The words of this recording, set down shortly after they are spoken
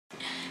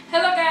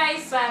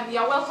guys,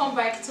 you're welcome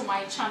back to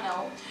my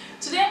channel.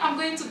 Today I'm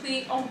going to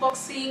be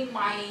unboxing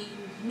my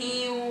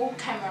new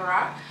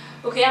camera.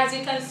 Okay, as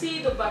you can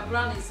see, the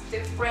background is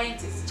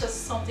different. It's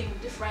just something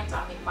different.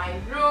 I'm in my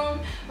room,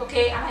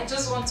 okay, and I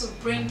just want to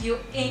bring you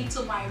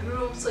into my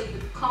room so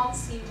you can't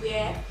see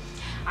where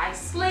I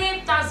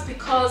sleep. That's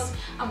because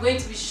I'm going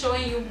to be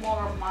showing you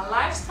more of my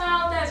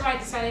lifestyle. That's why I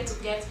decided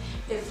to get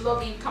a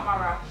vlogging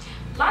camera.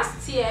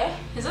 Last year,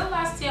 is it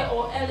last year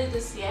or early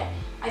this year,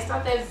 I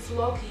started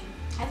vlogging.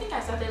 I think I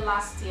started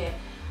last year.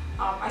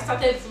 I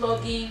started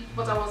vlogging,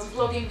 but I was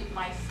vlogging with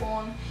my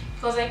phone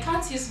because I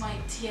can't use my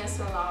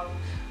DSLR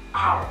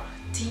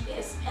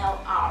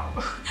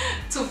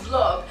to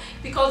vlog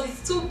because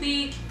it's too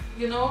big,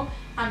 you know,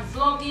 and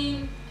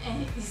vlogging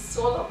and it's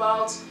all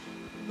about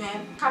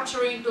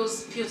capturing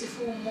those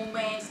beautiful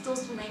moments,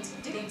 those moments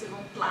you didn't even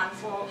plan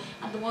for,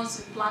 and the ones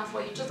you plan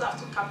for, you just have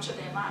to capture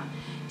them. And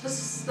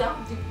just the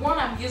one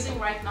I'm using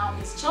right now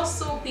is just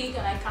so big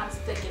and I can't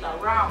take it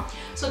around,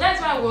 so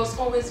that's why I was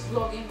always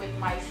vlogging with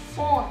my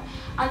phone.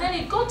 And then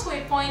it got to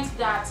a point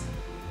that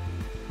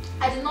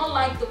I did not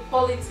like the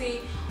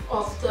quality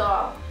of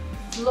the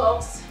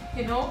vlogs,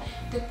 you know,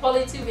 the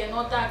quality were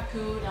not that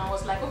good, and I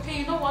was like, okay,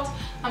 you know what,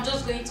 I'm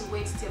just going to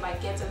wait till I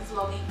get a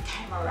vlogging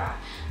camera.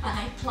 And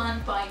I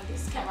planned buying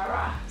this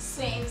camera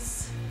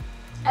since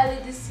early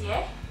this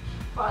year,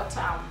 but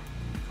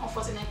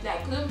unfortunately I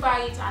couldn't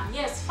buy it. And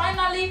yes,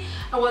 finally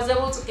I was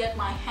able to get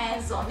my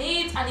hands on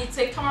it, and it's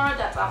a camera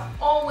that I've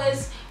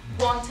always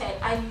wanted.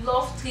 I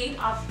loved it.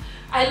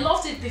 I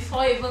loved it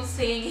before even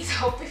seeing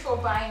it or before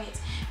buying it,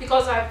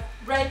 because I've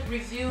read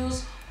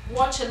reviews,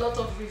 watched a lot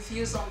of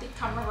reviews on the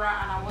camera,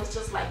 and I was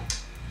just like,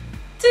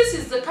 this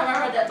is the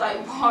camera that I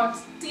want,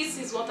 this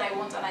is what I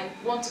want, and I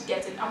want to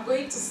get it. I'm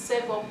going to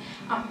save up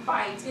and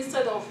buy it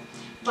instead of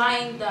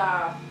buying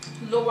the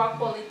lower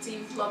quality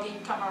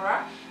vlogging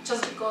camera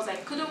just because I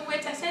couldn't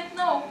wait. I said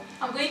no,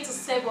 I'm going to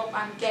save up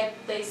and get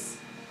this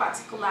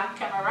particular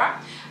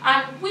camera,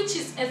 and which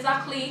is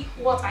exactly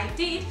what I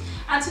did.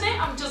 And today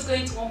I'm just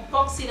going to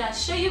unbox it and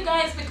show you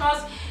guys,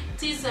 because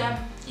this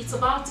it's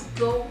about to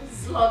go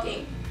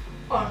vlogging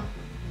on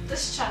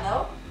this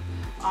channel.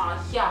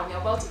 Yeah, we're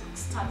about to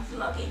start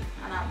vlogging,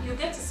 and you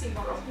get to see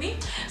more of me.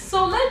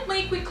 So let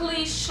me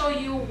quickly show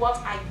you what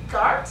I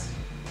got.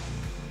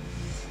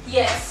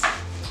 Yes,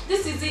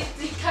 this is it.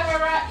 The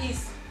camera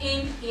is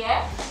in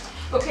here.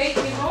 Okay,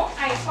 you know,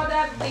 I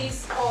ordered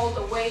this all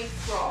the way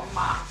from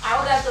I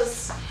ordered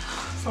this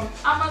from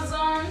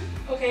Amazon.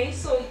 Okay,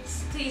 so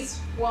this is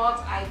what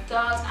I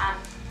got, and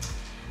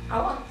I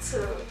want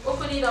to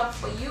open it up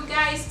for you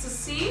guys to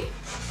see.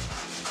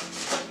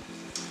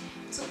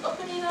 To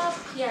open it up,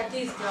 yeah,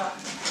 this is the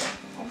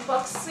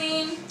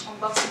unboxing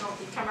of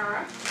the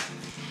camera.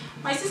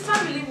 My sister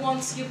really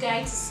wants you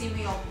guys to see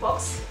me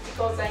unbox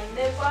because I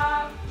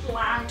never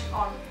planned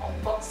on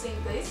unboxing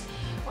this,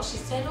 but she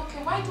said,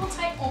 okay, why don't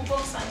I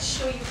unbox and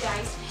show you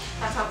guys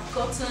that I've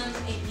gotten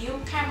a new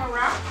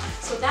camera.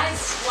 So that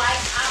is why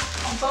I'm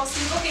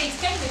unboxing. Okay, it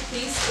came with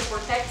this to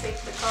protect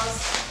it, because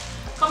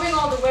coming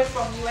all the way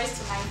from US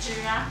to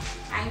Nigeria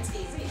ain't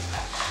easy.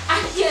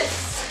 And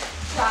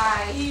yes,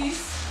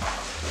 guys,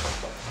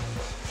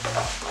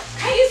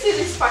 can you see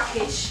this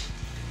package?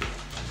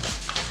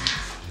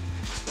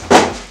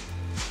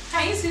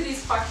 Can you see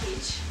this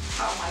package?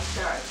 Oh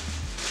my god.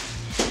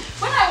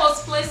 When I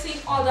was placing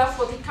order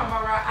for the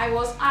camera, I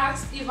was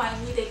asked if I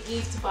need a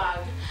gift bag,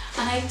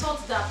 and I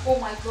thought that, oh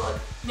my god,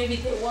 maybe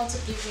they want to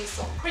give me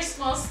some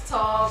Christmas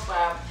stuff,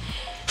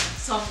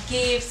 some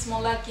gifts,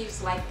 smaller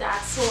gifts like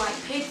that. So I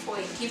paid for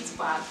a gift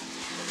bag,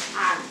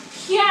 and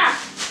here,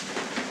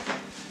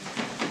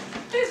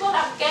 this is what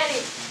I'm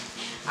getting.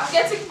 I'm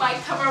getting my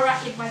camera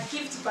in my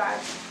gift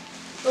bag,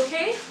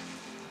 okay?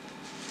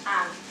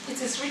 And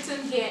it is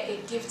written here, a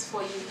gift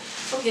for you.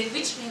 Okay,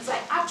 which means I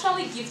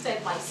actually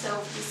gifted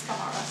myself this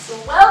camera. So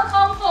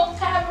welcome home,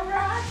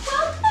 camera.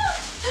 Welcome.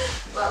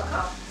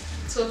 Welcome.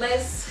 So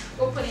let's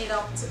open it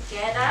up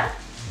together.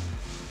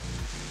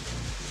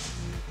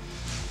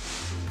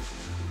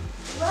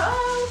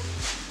 Well,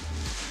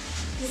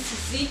 this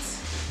is it.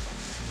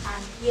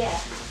 And yeah.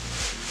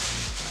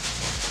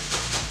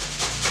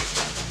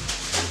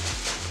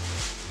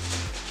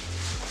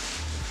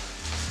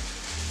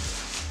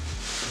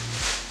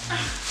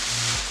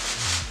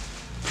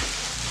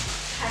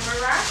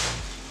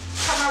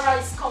 Camera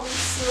is coming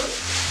soon.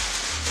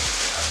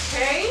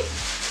 Okay.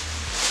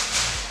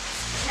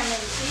 Camera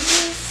is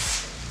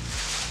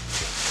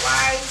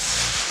white.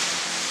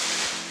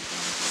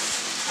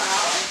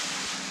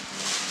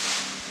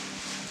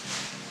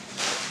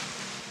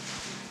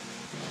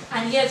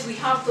 And yes, we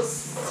have the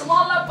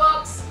smaller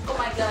box. Oh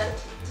my god,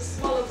 the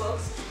smaller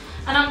box.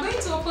 And I'm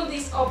going to open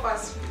this up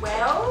as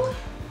well.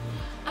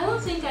 I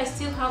don't think I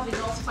still have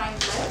enough time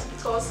left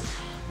because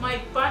my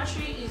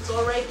battery is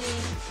already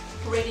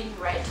reading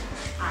red,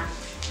 and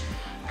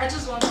I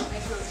just want to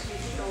make this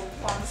video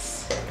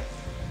once,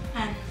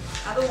 and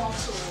I don't want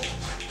to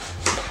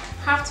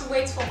have to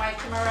wait for my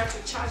camera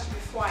to charge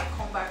before I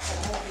come back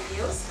for more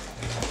videos.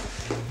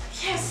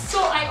 Yes, so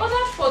I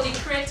ordered for the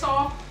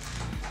creator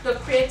the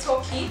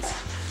creator kit,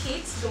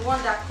 the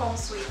one that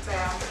comes with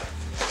a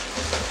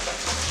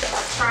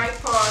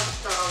tripod,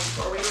 the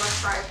gorilla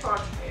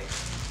tripod.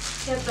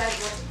 Yes, that's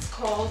what it's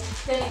called.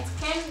 Then it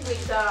came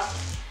with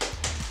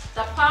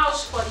the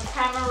pouch for the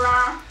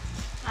camera,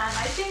 and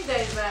I think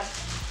there's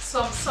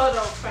some sort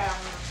of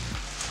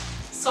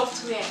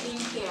software in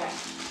here,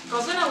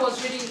 because when I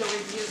was reading the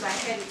reviews I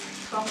heard it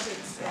comes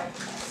with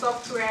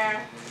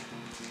software.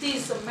 This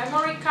is a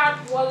memory card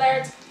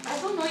wallet. I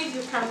don't know if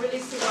you can really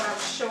see what I'm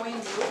showing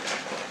you.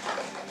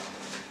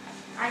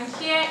 And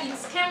here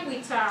it came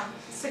with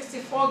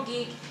 64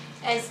 gig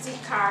SD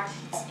card.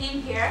 It's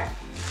in here,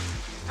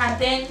 and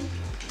then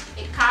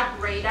a card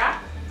reader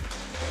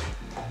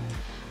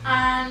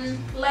and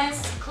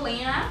lens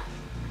cleaner.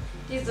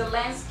 This is the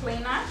lens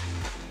cleaner.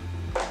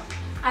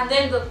 And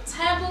then the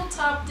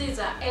tabletop, these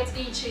are 8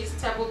 inches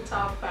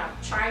tabletop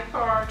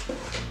tripod.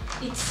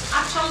 It's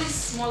actually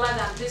smaller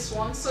than this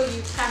one, so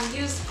you can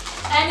use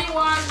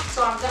anyone.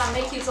 So I'm gonna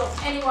make use of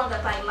anyone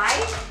that I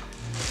like.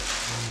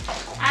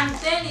 And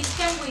then it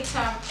came with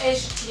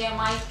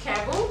HDMI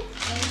cable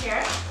in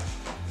here.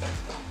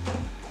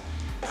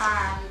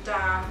 And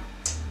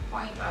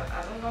point out,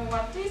 I don't know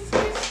what this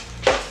is.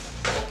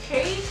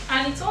 Okay,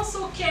 and it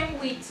also came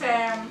with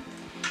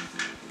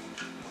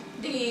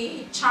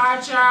the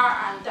charger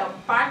and the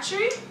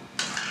battery.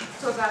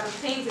 Those are the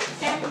things it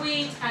came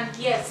with. And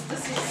yes,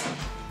 this is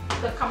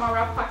the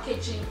camera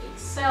packaging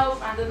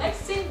itself. And the next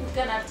thing we're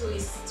gonna do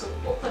is to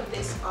open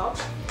this up.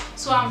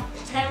 So I'm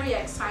very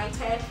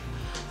excited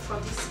for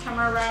this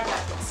camera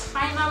that is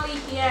finally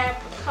here,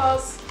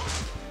 because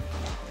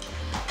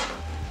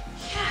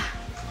yeah,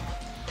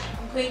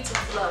 I'm going to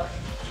vlog.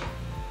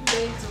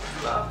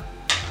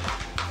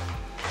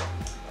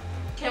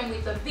 Came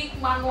with a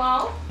big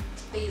manual.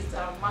 This is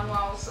the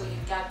manual, so you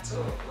got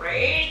to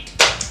read.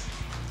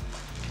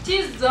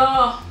 This is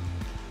the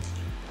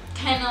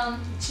Canon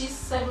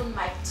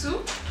G7X II.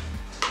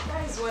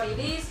 That is what it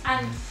is.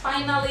 And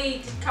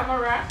finally, the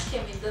camera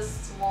came in this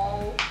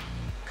small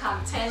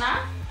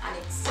container, and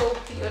it's so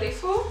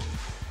beautiful.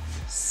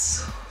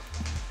 So,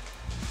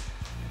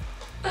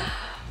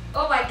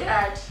 oh my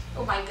god,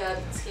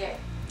 it's here.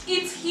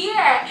 It's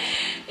here.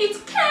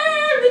 It came.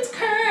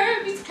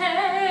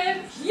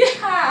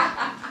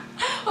 Yeah.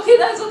 Okay,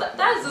 that's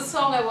the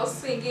song I was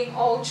singing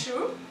all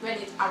through when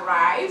it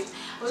arrived.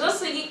 I was just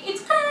singing,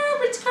 it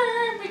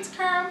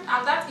came,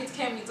 and that it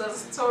came is a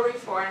story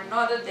for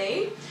another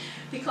day,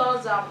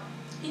 because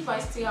if I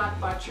still had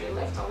battery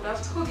left, I would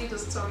have told you the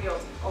story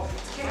of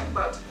it came.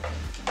 But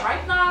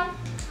right now,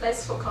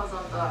 let's focus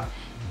on the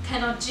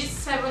Canon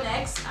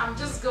G7X. I'm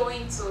just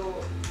going to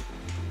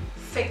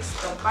fix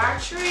the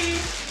battery.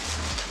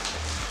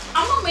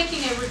 I'm not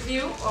making a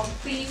review of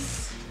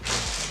this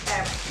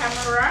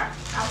camera.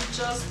 I'm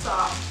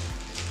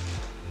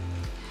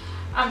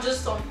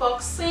just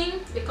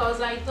unboxing,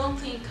 because I don't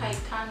think I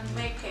can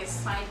make a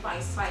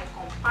side-by-side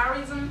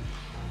comparison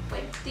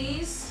with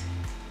this.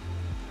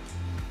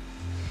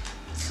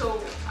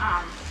 So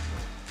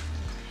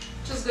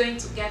just going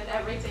to get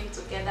everything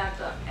together.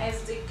 The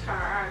SD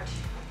card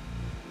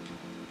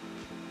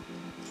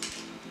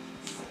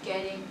is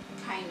getting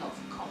kind of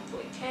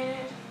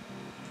complicated.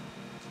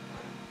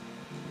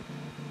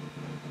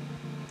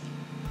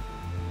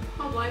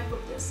 How do I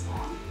put this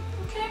on?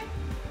 Okay.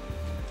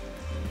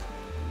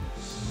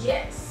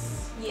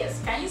 Yes,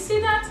 can you see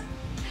that?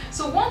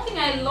 So one thing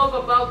I love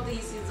about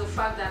this is the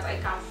fact that I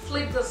can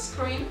flip the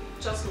screen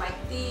just like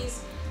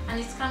this, and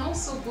it can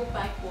also go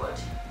backward.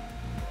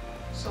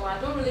 So I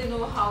don't really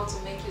know how to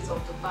make use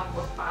of the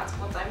backward part,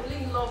 but I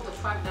really love the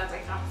fact that I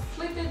can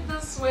flip it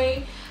this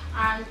way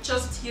and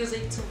just use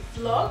it to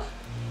vlog.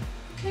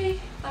 Okay,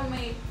 let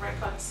me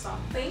record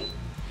something.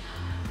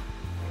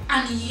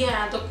 And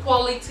yeah, the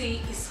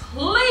quality is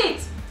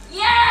lit.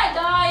 Yeah,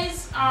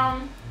 guys,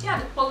 yeah,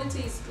 the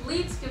quality is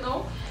lit, you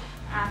know.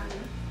 And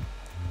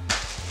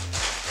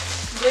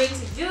I'm going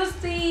to use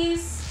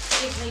this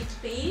if need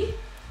be.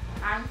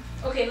 And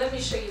okay, let me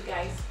show you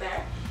guys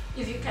there.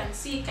 If you can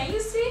see, can you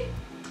see?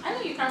 I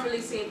know you can't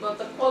really see it, but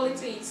the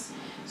quality is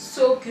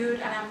so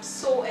good, and I'm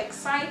so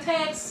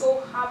excited,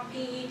 so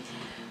happy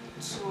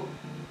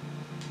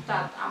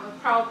that I'm a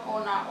proud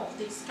owner of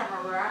this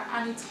camera.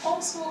 And it's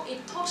also a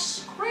touch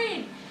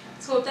screen,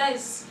 so there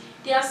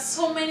are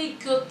so many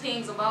good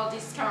things about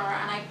this camera,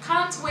 and I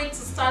can't wait to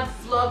start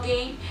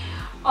vlogging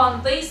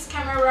on this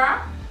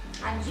camera,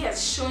 and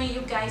yes, showing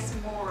you guys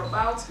more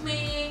about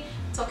me,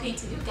 talking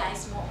to you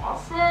guys more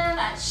often,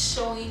 and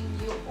showing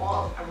you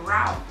all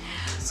around.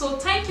 So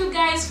thank you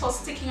guys for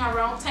sticking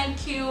around.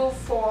 Thank you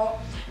for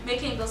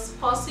making this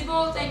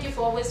possible. Thank you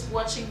for always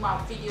watching my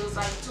videos.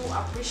 I do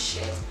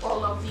appreciate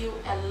all of you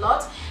a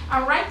lot.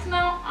 And right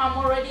now I'm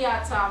already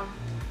at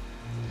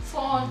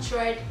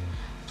 400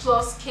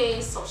 plus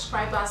K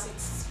subscribers.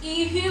 It's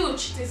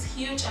huge. It is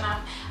huge, and I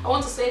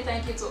want to say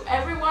thank you to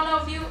every one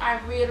of you. I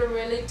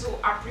really do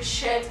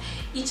appreciate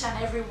each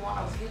and every one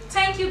of you.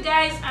 Thank you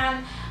guys,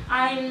 and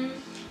I'm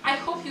I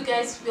hope you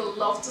guys will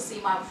love to see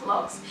my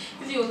vlogs.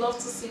 If you love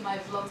to see my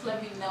vlogs,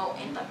 let me know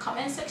in the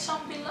comment section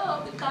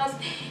below, because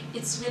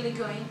it's really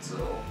going to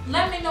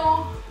let me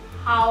know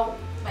how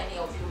many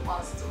of you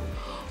wants to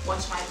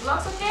watch my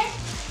vlogs. Okay,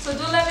 so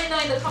do let me know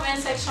in the comment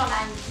section.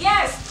 And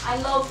yes, I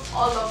love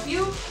all of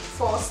you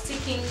for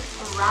sticking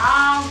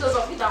around. Those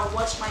of you that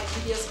watch my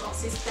videos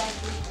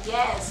consistently,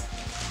 yes,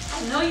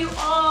 I know you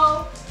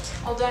all,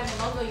 although I may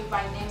not know you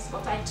by names,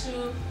 but I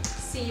do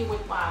see you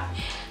with my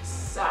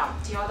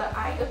the other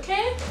eye.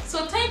 Okay,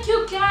 so thank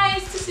you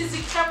guys. This is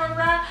the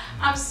camera.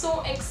 I'm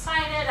so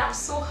excited, I'm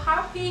so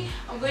happy.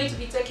 I'm going to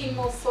be taking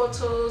more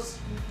photos,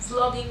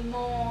 vlogging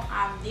more,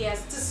 and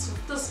yes,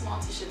 this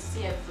month you should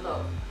see a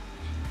vlog.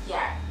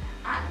 Yeah,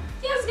 and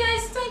yes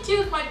guys, thank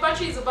you. My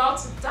battery is about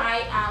to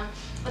die and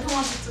I don't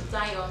want it to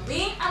die on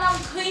me, and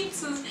I'm going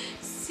to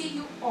see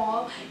you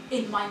all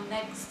in my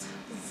next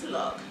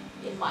vlog.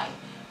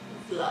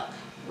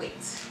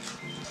 Wait,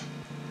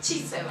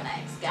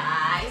 G7X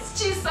guys,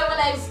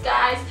 G7X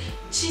guys,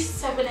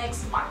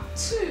 G7X Mark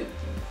II.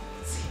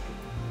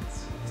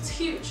 It's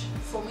huge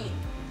for me.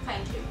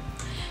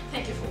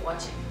 Thank you for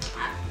watching.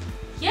 And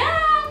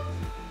yeah,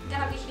 I'm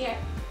gonna be here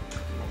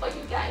for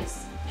you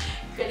guys,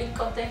 creating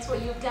content for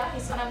you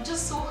guys, and I'm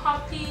just so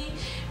happy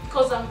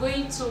because I'm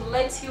going to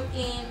let you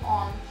in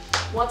on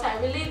what I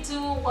really do,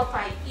 what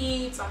I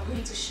eat. I'm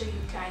going to show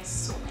you guys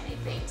so many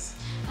things,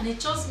 and it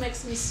just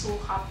makes me so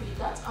happy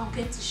that I'm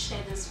going to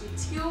share this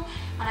with you,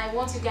 and I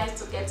want you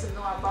guys to get to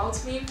know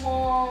about me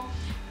more,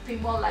 be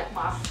more like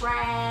my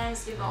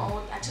friends. You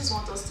know, I just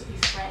want us to be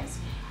friends,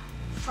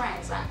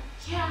 and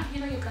yeah, you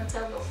know, you can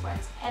tell your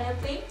friends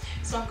anything,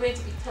 so I'm going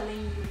to be telling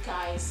you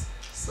guys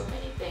so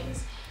many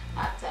things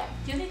that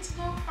you need to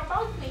know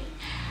about me.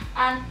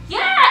 And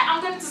yeah,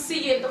 I'm going to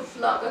see you in the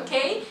vlog.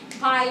 Okay,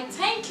 bye.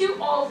 Thank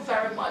you all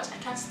very much. I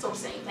can't stop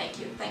saying thank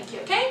you,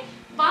 okay,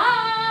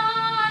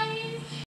 bye.